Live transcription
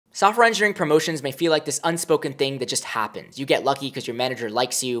Software engineering promotions may feel like this unspoken thing that just happens. You get lucky because your manager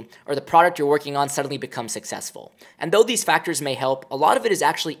likes you, or the product you're working on suddenly becomes successful. And though these factors may help, a lot of it is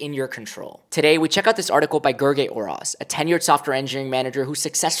actually in your control. Today, we check out this article by Gergely Orosz, a tenured software engineering manager who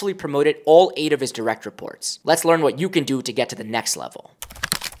successfully promoted all 8 of his direct reports. Let's learn what you can do to get to the next level.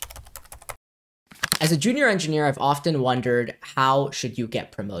 As a junior engineer, I've often wondered, how should you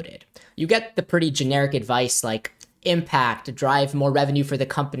get promoted? You get the pretty generic advice like impact, drive more revenue for the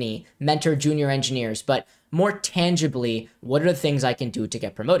company, mentor junior engineers, but more tangibly, what are the things I can do to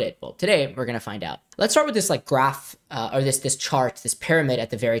get promoted? Well, today we're going to find out. Let's start with this graph or this chart, this pyramid at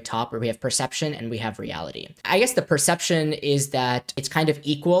the very top where we have perception and we have reality. I guess the perception is that it's kind of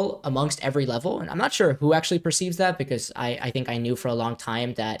equal amongst every level. And I'm not sure who actually perceives that, because I think I knew for a long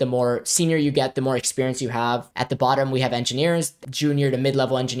time that the more senior you get, the more experience you have. At the bottom, we have engineers, junior to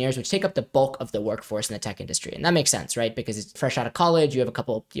mid-level engineers, which take up the bulk of the workforce in the tech industry. And that makes sense, right? Because it's fresh out of college, you have a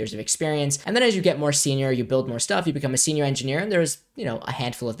couple years of experience. And then as you get more senior, you build more stuff, you become a senior engineer, and there's, a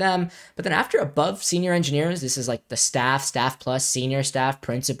handful of them. But then after above senior engineers, this is like the staff plus, senior staff,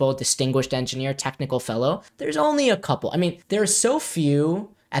 principal, distinguished engineer, technical fellow. There's only a couple. I mean, there are so few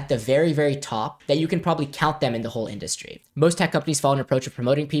at the very, very top that you can probably count them in the whole industry. Most tech companies follow an approach of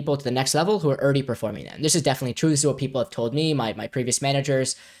promoting people to the next level who are already performing them. This is definitely true. This is what people have told me, my previous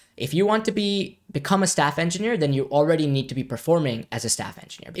managers. If you want to become a staff engineer, then you already need to be performing as a staff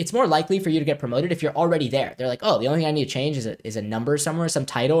engineer. It's more likely for you to get promoted if you're already there. They're like, oh, the only thing I need to change is a number somewhere, some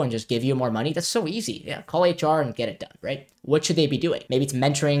title, and just give you more money. That's so easy. Yeah, call HR and get it done, right? What should they be doing? Maybe it's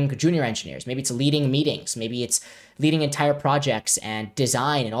mentoring junior engineers. Maybe it's leading meetings. Maybe it's leading entire projects and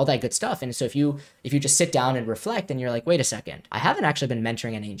design and all that good stuff. And so if you just sit down and reflect and you're like, wait a second, I haven't actually been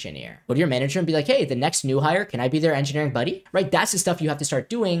mentoring an engineer. Go to your manager and be like, hey, the next new hire, can I be their engineering buddy? Right? That's the stuff you have to start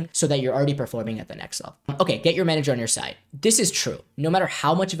doing so that you're already performing at the next level. Okay, get your manager on your side. This is true. No matter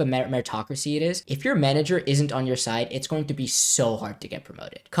how much of a meritocracy it is, if your manager isn't on your side, it's going to be so hard to get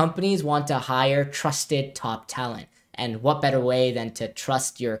promoted. Companies want to hire trusted top talent. And what better way than to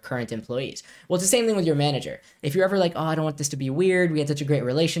trust your current employees? Well, it's the same thing with your manager. If you're ever like, oh, I don't want this to be weird, we had such a great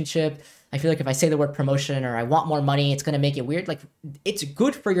relationship, I feel like if I say the word promotion or I want more money, it's going to make it weird. Like, it's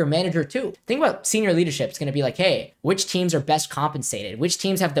good for your manager too. Think about senior leadership. It's going to be like, hey, which teams are best compensated? Which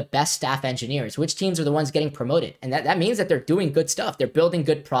teams have the best staff engineers? Which teams are the ones getting promoted? And that means that they're doing good stuff. They're building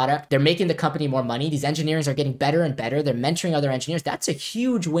good product. They're making the company more money. These engineers are getting better and better. They're mentoring other engineers. That's a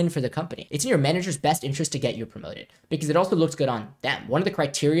huge win for the company. It's in your manager's best interest to get you promoted because it also looks good on them. One of the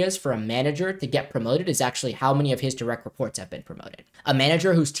criterias for a manager to get promoted is actually how many of his direct reports have been promoted. A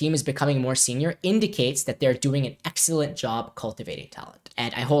manager whose team is becoming more senior indicates that they're doing an excellent job cultivating talent.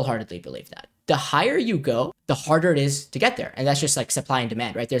 And I wholeheartedly believe that. The higher you go, the harder it is to get there. And that's just like supply and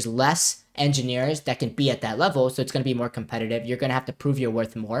demand, right? There's less engineers that can be at that level. So it's going to be more competitive. You're going to have to prove your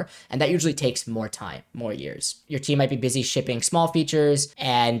worth more. And that usually takes more time, more years. Your team might be busy shipping small features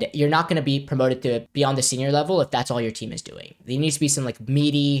and you're not going to be promoted to beyond the senior level if that's all your team is doing. There needs to be some like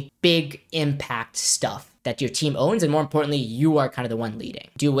meaty, big impact stuff that your team owns. And more importantly, you are kind of the one leading.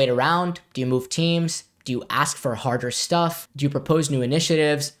 Do you wait around? Do you move teams? Do you ask for harder stuff? Do you propose new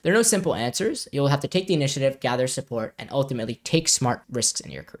initiatives? There are no simple answers. You'll have to take the initiative, gather support, and ultimately take smart risks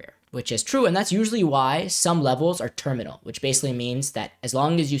in your career, which is true. And that's usually why some levels are terminal, which basically means that as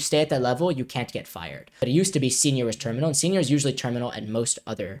long as you stay at that level, you can't get fired. But it used to be senior was terminal, and senior is usually terminal at most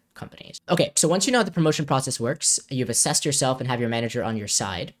other companies. Okay, so once you know how the promotion process works, you've assessed yourself and have your manager on your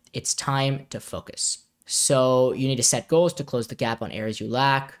side, it's time to focus. So you need to set goals to close the gap on areas you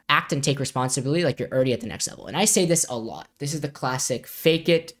lack, act and take responsibility like you're already at the next level. And I say this a lot. This is the classic fake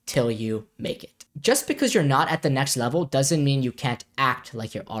it till you make it. Just because you're not at the next level doesn't mean you can't act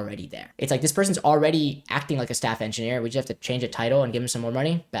like you're already there. It's like this person's already acting like a staff engineer. We just have to change a title and give him some more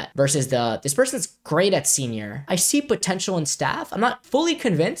money. Bet. Versus this person's great at senior. I see potential in staff. I'm not fully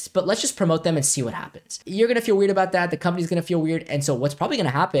convinced, but let's just promote them and see what happens. You're going to feel weird about that. The company's going to feel weird. And so what's probably going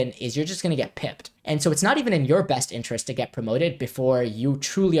to happen is you're just going to get pipped. And so it's not even in your best interest to get promoted before you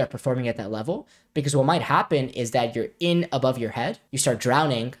truly are performing at that level. Because what might happen is that you're in above your head, you start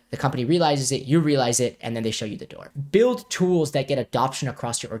drowning, the company realizes it, you realize it, and then they show you the door. Build tools that get adoption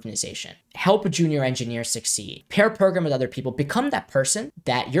across your organization. Help a junior engineer succeed. Pair program with other people. Become that person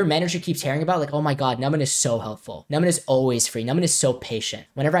that your manager keeps hearing about, like, oh my God, Namanh is so helpful. Namanh is always free. Namanh is so patient.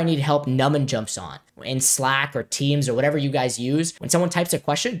 Whenever I need help, Namanh jumps on. In Slack or Teams or whatever you guys use, when someone types a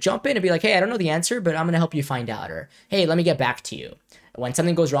question, jump in and be like, hey, I don't know the answer, but I'm going to help you find out. Or, hey, let me get back to you. When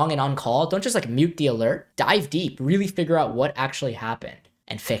something goes wrong and on call, don't just like mute the alert. Dive deep, really figure out what actually happened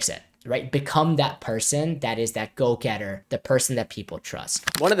and fix it, right? Become that person that is that go-getter, the person that people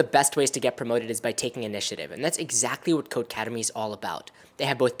trust. One of the best ways to get promoted is by taking initiative, and that's exactly what Codecademy is all about. They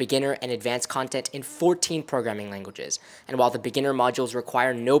have both beginner and advanced content in 14 programming languages. And while the beginner modules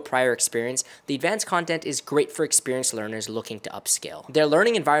require no prior experience, the advanced content is great for experienced learners looking to upskill. Their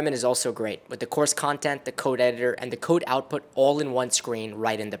learning environment is also great, with the course content, the code editor, and the code output all in one screen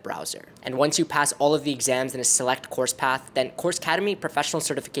right in the browser. And once you pass all of the exams in a select course path, then Codecademy professional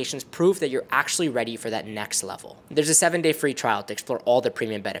certifications prove that you're actually ready for that next level. There's a 7-day free trial to explore all the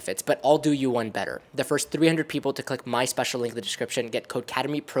premium benefits, but I'll do you one better. The first 300 people to click my special link in the description get Codecademy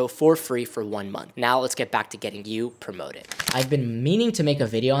Pro for free for 1 month. Now let's get back to getting you promoted. I've been meaning to make a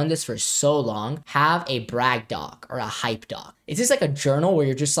video on this for so long. Have a brag doc or a hype doc. Is this like a journal where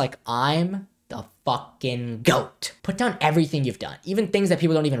you're just like, I'm the fucking GOAT? Put down everything you've done, even things that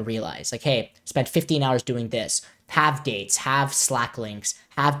people don't even realize. Like, hey, spent 15 hours doing this. Have dates, have Slack links,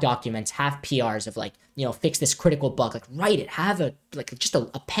 have documents, have PRs of like, you know, fix this critical bug, like write it, have a, like just a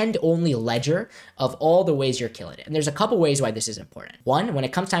append-only ledger of all the ways you're killing it. And there's a couple ways why this is important. One, when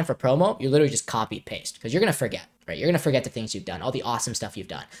it comes time for promo, you literally just copy paste because you're going to forget, right? You're going to forget the things you've done, all the awesome stuff you've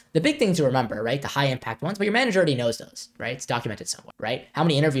done. The big things to remember, right? The high impact ones, but your manager already knows those, right? It's documented somewhere, right? How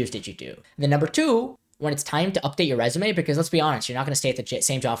many interviews did you do? And then number two, when it's time to update your resume, because let's be honest, you're not going to stay at the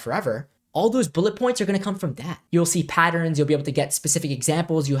same job forever. All those bullet points are going to come from that. You'll see patterns. You'll be able to get specific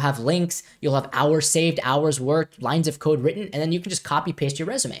examples. You'll have links. You'll have hours saved, hours worked, lines of code written, and then you can just copy paste your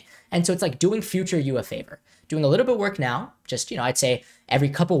resume. And so it's like doing future you a favor. Doing a little bit of work now, just, you know, I'd say every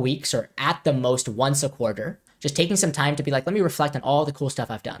couple weeks or at the most once a quarter, just taking some time to be like, let me reflect on all the cool stuff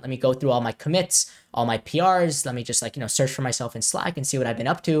I've done. Let me go through all my commits, all my PRs. Let me just like, you know, search for myself in Slack and see what I've been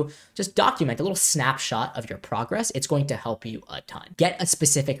up to. Just document a little snapshot of your progress. It's going to help you a ton. Get a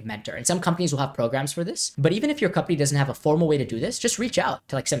specific mentor. And some companies will have programs for this, but even if your company doesn't have a formal way to do this, just reach out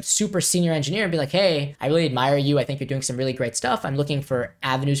to like some super senior engineer and be like, hey, I really admire you. I think you're doing some really great stuff. I'm looking for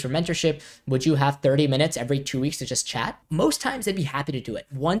avenues for mentorship. Would you have 30 minutes every 2 weeks to just chat? Most times they'd be happy to do it.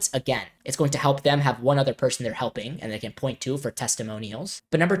 Once again, it's going to help them have one other person they're helping and they can point to for testimonials.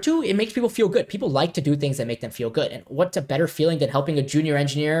 But number two, it makes people feel good. People like to do things that make them feel good. And what's a better feeling than helping a junior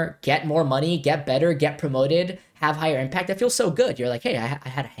engineer get more money, get better, get promoted, have higher impact? That feels so good. You're like, hey, I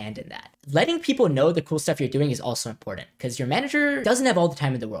had a hand in that. Letting people know the cool stuff you're doing is also important because your manager doesn't have all the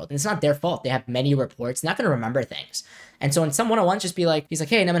time in the world and it's not their fault. They have many reports, not going to remember things. And so in some one-on-ones, just be like, he's like,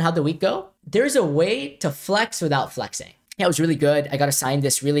 hey, Namanh, how'd the week go? There's a way to flex without flexing. Yeah, it was really good. I got assigned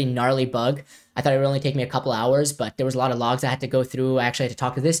this really gnarly bug. I thought it would only take me a couple hours, but there was a lot of logs I had to go through. I actually had to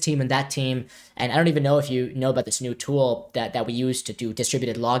talk to this team and that team. And I don't even know if you know about this new tool that we use to do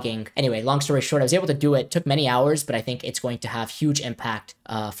distributed logging. Anyway, long story short, I was able to do it. It took many hours, but I think it's going to have huge impact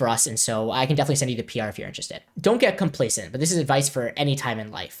for us. And so I can definitely send you the PR if you're interested. Don't get complacent, but this is advice for any time in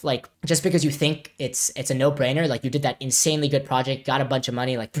life. Like just because you think it's a no-brainer, like you did that insanely good project, got a bunch of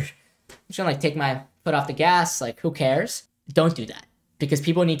money, like I'm just gonna like take my foot off the gas, like who cares? Don't do that. Because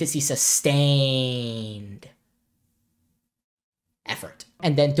people need to see sustained effort.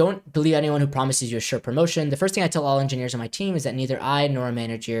 And then don't believe anyone who promises you a sure promotion. The first thing I tell all engineers on my team is that neither I nor a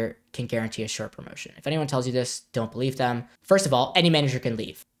manager can guarantee a sure promotion. If anyone tells you this, don't believe them. First of all, any manager can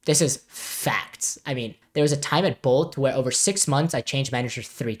leave. This is facts. I mean, there was a time at Bolt where over 6 months, I changed managers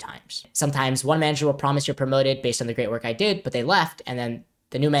 3 times. Sometimes one manager will promise you're promoted based on the great work I did, but they left and then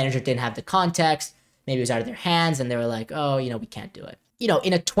the new manager didn't have the context. Maybe it was out of their hands and they were like, oh, you know, we can't do it. You know,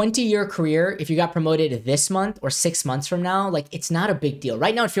 in a 20-year career, if you got promoted this month or 6 months from now, like it's not a big deal.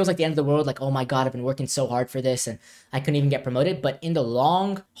 Right now, it feels like the end of the world. Like, oh my God, I've been working so hard for this and I couldn't even get promoted. But in the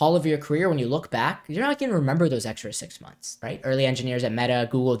long haul of your career, when you look back, you're not going to remember those extra 6 months, right? Early engineers at Meta,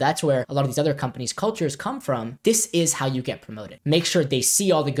 Google, that's where a lot of these other companies' cultures come from. This is how you get promoted. Make sure they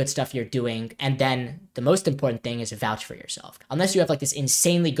see all the good stuff you're doing. And then the most important thing is vouch for yourself. Unless you have like this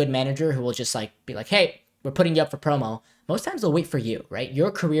insanely good manager who will just like be like, hey, we're putting you up for promo. Most times they'll wait for you, right?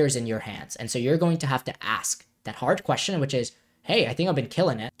 Your career is in your hands. And so you're going to have to ask that hard question, which is, hey, I think I've been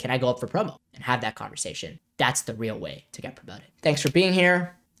killing it. Can I go up for promo? And have that conversation. That's the real way to get promoted. Thanks for being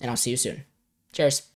here, and I'll see you soon. Cheers.